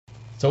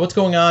So what's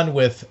going on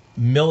with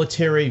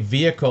military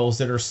vehicles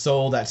that are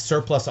sold at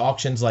surplus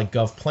auctions like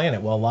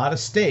GovPlanet? Well, a lot of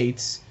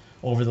states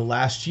over the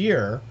last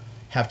year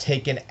have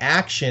taken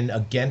action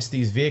against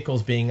these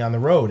vehicles being on the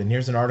road. And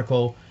here's an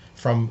article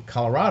from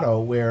Colorado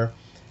where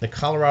the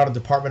Colorado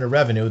Department of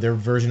Revenue, their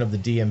version of the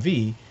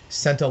DMV,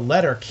 sent a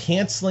letter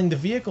canceling the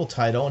vehicle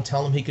title and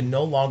telling him he can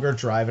no longer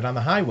drive it on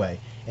the highway.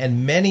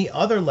 And many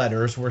other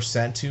letters were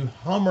sent to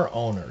Hummer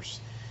owners,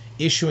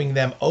 issuing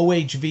them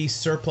OHV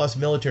surplus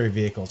military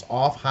vehicles,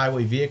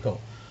 off-highway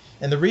vehicle.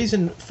 And the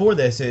reason for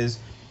this is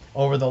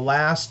over the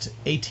last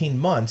 18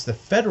 months, the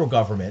federal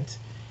government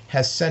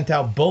has sent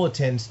out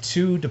bulletins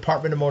to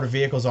Department of Motor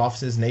Vehicles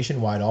offices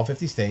nationwide, all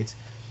 50 states,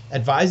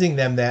 advising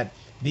them that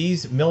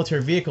these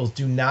military vehicles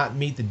do not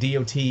meet the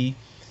DOT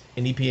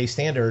and EPA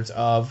standards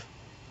of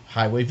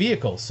highway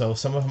vehicles. So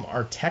some of them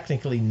are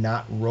technically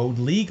not road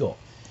legal.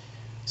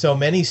 So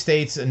many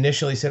states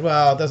initially said,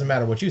 well, it doesn't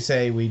matter what you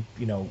say,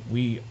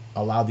 we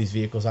allow these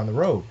vehicles on the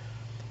road.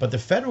 But the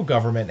federal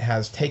government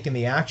has taken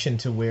the action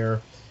to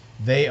where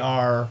they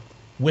are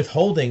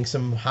withholding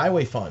some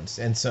highway funds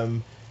and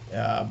some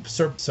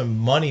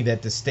money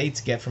that the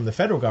states get from the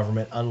federal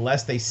government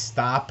unless they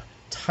stop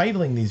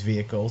titling these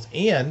vehicles,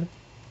 and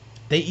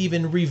they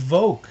even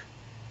revoke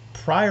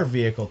prior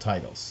vehicle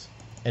titles.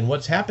 And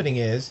what's happening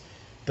is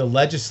the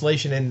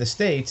legislation in the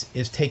states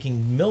is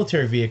taking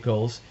military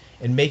vehicles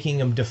and making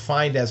them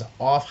defined as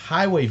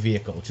off-highway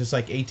vehicles, just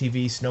like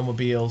ATVs,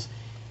 snowmobiles,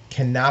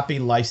 cannot be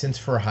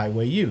licensed for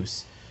highway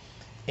use.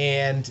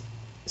 And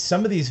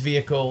some of these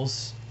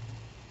vehicles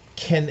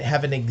can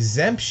have an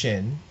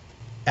exemption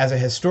as a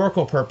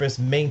historical purpose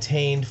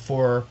maintained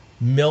for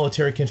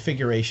military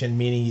configuration,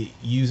 meaning you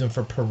use them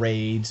for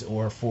parades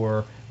or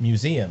for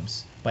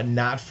museums, but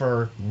not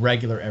for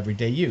regular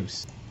everyday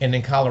use. And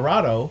in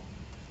Colorado,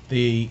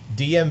 the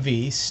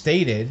DMV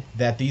stated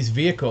that these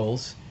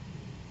vehicles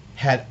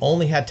had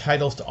only had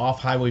titles to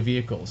off-highway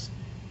vehicles.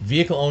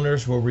 Vehicle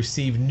owners will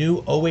receive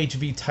new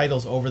OHV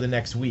titles over the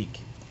next week,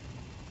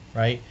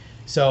 right?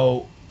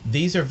 So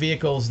these are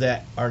vehicles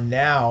that are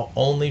now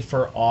only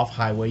for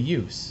off-highway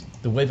use.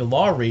 The way the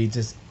law reads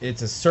is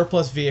it's a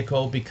surplus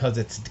vehicle because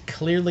it's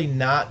clearly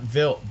not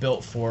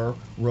built for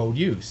road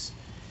use.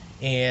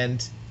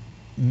 And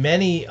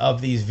many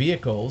of these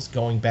vehicles,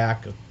 going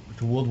back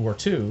to World War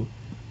II,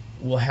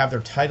 will have their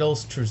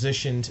titles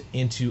transitioned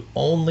into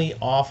only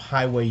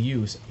off-highway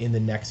use in the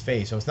next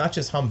phase. So it's not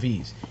just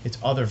Humvees, it's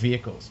other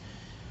vehicles.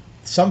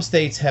 Some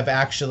states have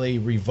actually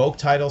revoked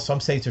titles. Some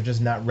states are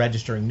just not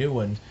registering new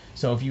ones.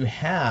 So if you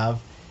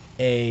have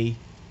a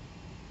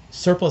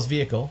surplus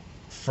vehicle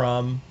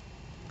from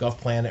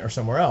GovPlanet or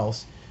somewhere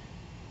else,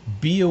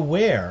 be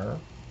aware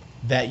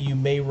that you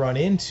may run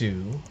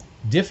into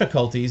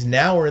difficulties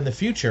now or in the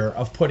future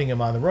of putting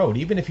them on the road.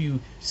 Even if you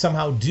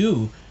somehow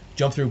do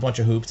jump through a bunch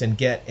of hoops and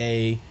get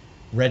a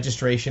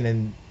registration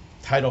and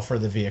title for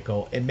the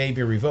vehicle, it may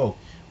be revoked.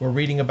 We're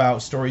reading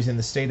about stories in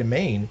the state of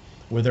Maine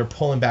where they're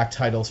pulling back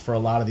titles for a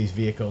lot of these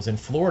vehicles. In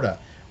Florida,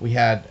 we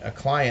had a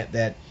client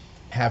that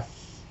have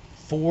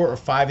 4 or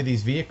 5 of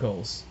these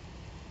vehicles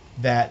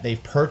that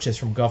they've purchased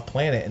from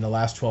GovPlanet in the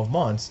last 12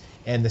 months,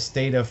 and the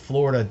state of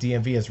Florida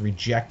DMV has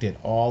rejected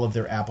all of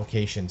their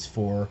applications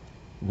for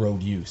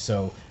road use.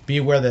 So be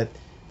aware that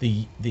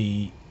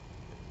the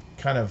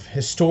kind of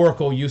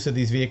historical use of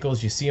these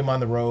vehicles, you see them on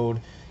the road,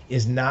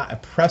 is not a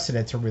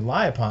precedent to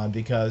rely upon,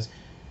 because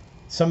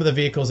some of the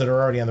vehicles that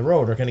are already on the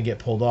road are going to get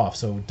pulled off.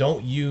 So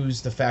don't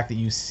use the fact that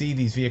you see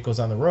these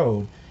vehicles on the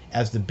road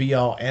as the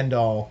be-all,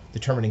 end-all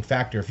determining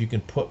factor if you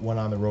can put one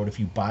on the road if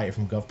you buy it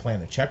from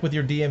GovPlanet. Check with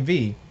your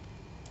DMV,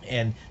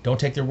 and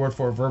don't take their word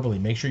for it verbally.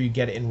 Make sure you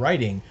get it in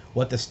writing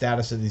what the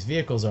status of these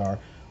vehicles are.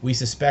 We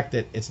suspect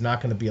that it's not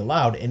going to be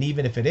allowed, and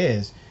even if it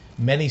is,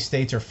 many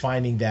states are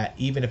finding that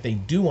even if they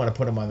do want to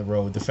put them on the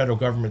road, the federal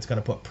government's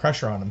going to put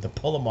pressure on them to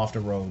pull them off the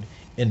road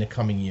in the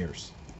coming years.